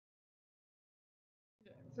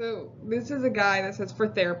So this is a guy that says for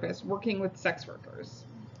therapists working with sex workers.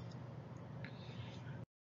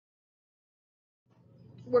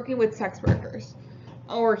 Working with sex workers.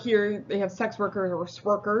 Or here they have sex workers or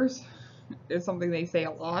sworkers is something they say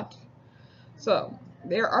a lot. So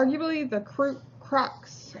they're arguably the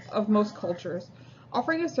crux of most cultures,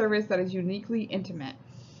 offering a service that is uniquely intimate.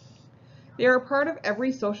 They are a part of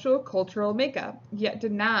every social cultural makeup, yet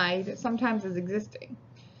denied sometimes as existing,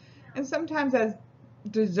 and sometimes as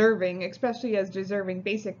deserving, especially as deserving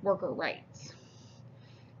basic worker rights.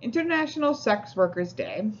 International Sex Workers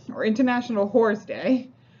Day, or International Whores Day,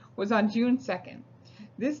 was on June 2nd.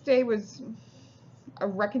 This day was a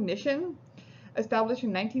recognition established in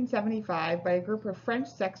 1975 by a group of French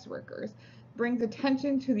sex workers, brings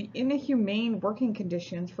attention to the inhumane working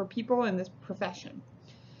conditions for people in this profession.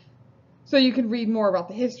 So you can read more about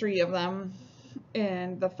the history of them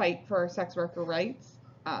and the fight for sex worker rights.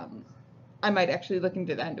 I might actually look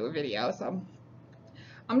into that into a video. So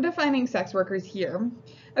I'm defining sex workers here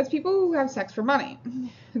as people who have sex for money.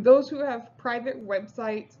 Those who have private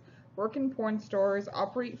websites, work in porn stores,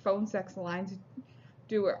 operate phone sex lines,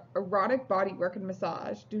 do erotic body work and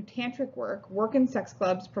massage, do tantric work, work in sex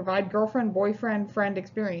clubs, provide girlfriend, boyfriend, friend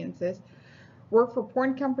experiences, work for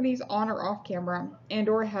porn companies on or off camera, and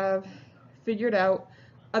or have figured out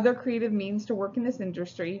other creative means to work in this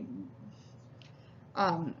industry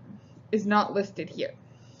is not listed here.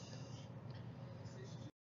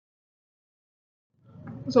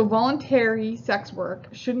 So voluntary sex work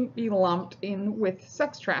shouldn't be lumped in with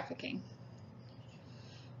sex trafficking.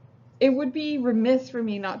 It would be remiss for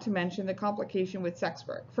me not to mention the complication with sex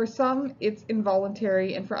work. For some, it's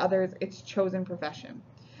involuntary, and for others, it's chosen profession.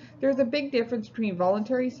 There's a big difference between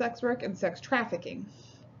voluntary sex work and sex trafficking.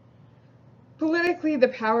 Politically, the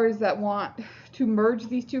powers that want to merge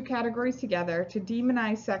these two categories together to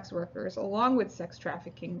demonize sex workers along with sex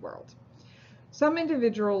trafficking world. Some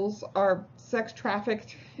individuals are sex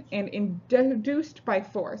trafficked and induced by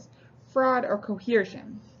force, fraud, or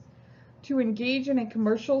coercion to engage in a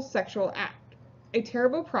commercial sexual act, a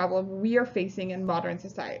terrible problem we are facing in modern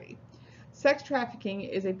society. Sex trafficking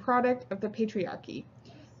is a product of the patriarchy,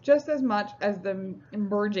 just as much as the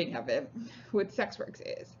merging of it with sex works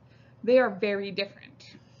is. They are very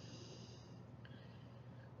different.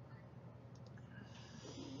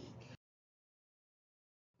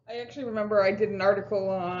 I actually remember I did an article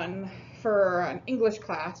for an English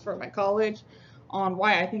class for my college on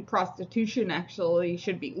why I think prostitution actually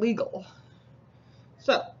should be legal.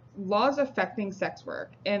 So, laws affecting sex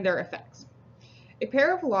work and their effects. A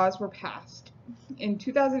pair of laws were passed in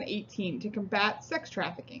 2018 to combat sex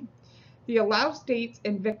trafficking: the Allow States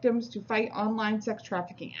and Victims to Fight Online Sex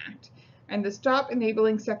Trafficking Act and the Stop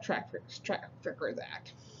Enabling Sex Traffickers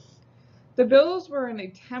Act. The bills were an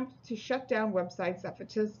attempt to shut down websites that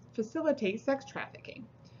facilitate sex trafficking,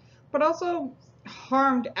 but also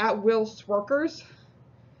harmed at-will workers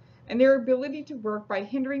and their ability to work by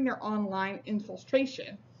hindering their online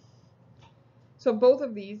infiltration. So both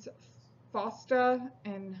of these, FOSTA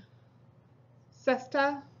and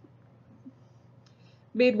SESTA,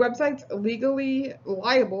 made websites legally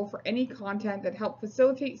liable for any content that helped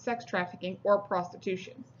facilitate sex trafficking or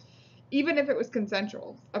prostitution, even if it was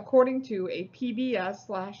consensual, according to a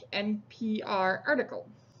PBS/NPR article.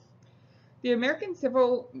 The American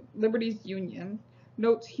Civil Liberties Union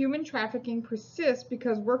notes human trafficking persists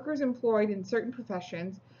because workers employed in certain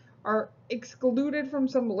professions are excluded from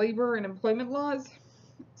some labor and employment laws,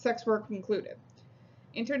 sex work included.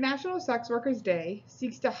 International Sex Workers Day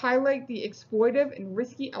seeks to highlight the exploitive and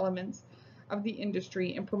risky elements of the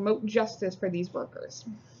industry and promote justice for these workers.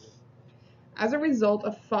 As a result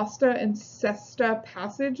of FOSTA and SESTA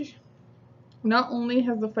passage, not only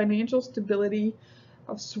has the financial stability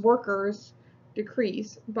of workers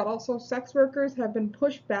decreased, but also sex workers have been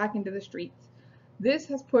pushed back into the streets. This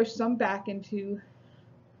has pushed some back into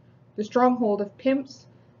the stronghold of pimps,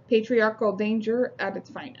 patriarchal danger at its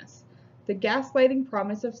finest, the gaslighting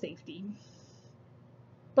promise of safety.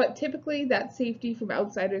 But typically that safety from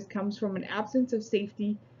outsiders comes from an absence of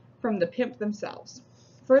safety from the pimp themselves.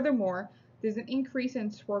 Furthermore, there's an increase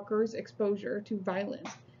in workers' exposure to violence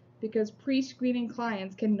because pre-screening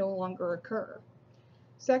clients can no longer occur.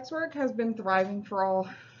 Sex work has been thriving for all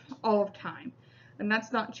of time, and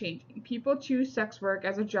that's not changing. People choose sex work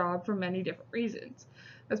as a job for many different reasons,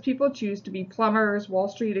 as people choose to be plumbers, Wall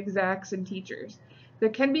Street execs, and teachers. There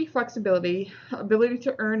can be flexibility, ability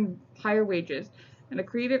to earn higher wages, and a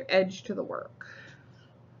creative edge to the work.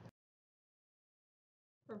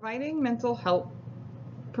 Providing mental health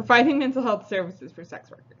services for sex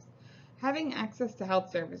workers. Having access to health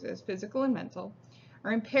services, physical and mental,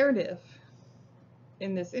 are imperative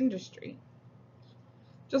in this industry,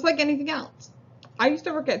 just like anything else. I used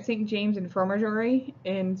to work at St. James Infirmary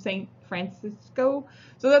in St. Francisco,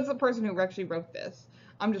 so that's the person who actually wrote this.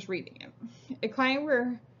 I'm just reading it. A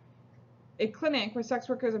clinic where sex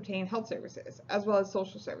workers obtain health services, as well as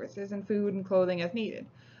social services and food and clothing as needed.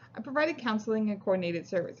 I provided counseling and coordinated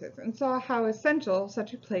services, and saw how essential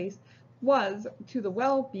such a place was to the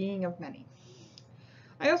well-being of many.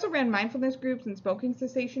 I also ran mindfulness groups and smoking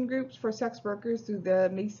cessation groups for sex workers through the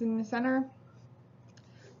Mason Center,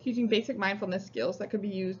 teaching basic mindfulness skills that could be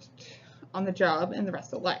used on the job and the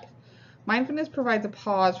rest of life. Mindfulness provides a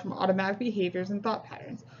pause from automatic behaviors and thought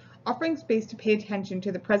patterns, offering space to pay attention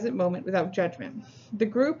to the present moment without judgment. The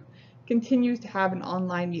group continues to have an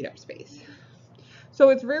online meetup space. So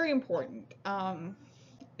it's very important. And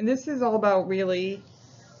this is all about really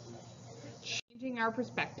changing our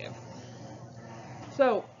perspective.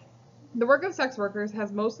 So the work of sex workers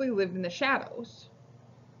has mostly lived in the shadows.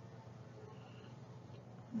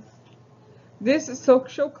 This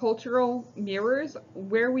sociocultural mirrors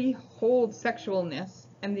where we hold sexualness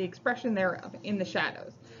and the expression thereof in the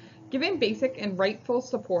shadows. Giving basic and rightful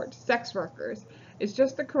support to sex workers is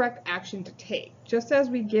just the correct action to take, just as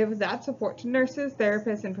we give that support to nurses,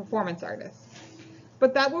 therapists, and performance artists.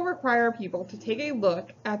 But that will require people to take a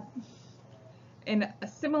look at and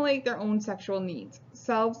assimilate their own sexual needs,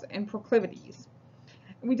 selves, and proclivities.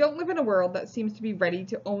 We don't live in a world that seems to be ready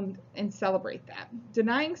to own and celebrate that.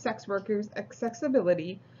 Denying sex workers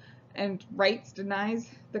accessibility and rights denies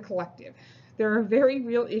the collective. There are very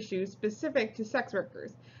real issues specific to sex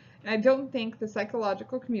workers, and I don't think the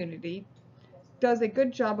psychological community does a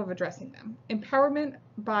good job of addressing them. Empowerment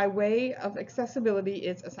by way of accessibility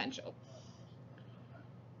is essential.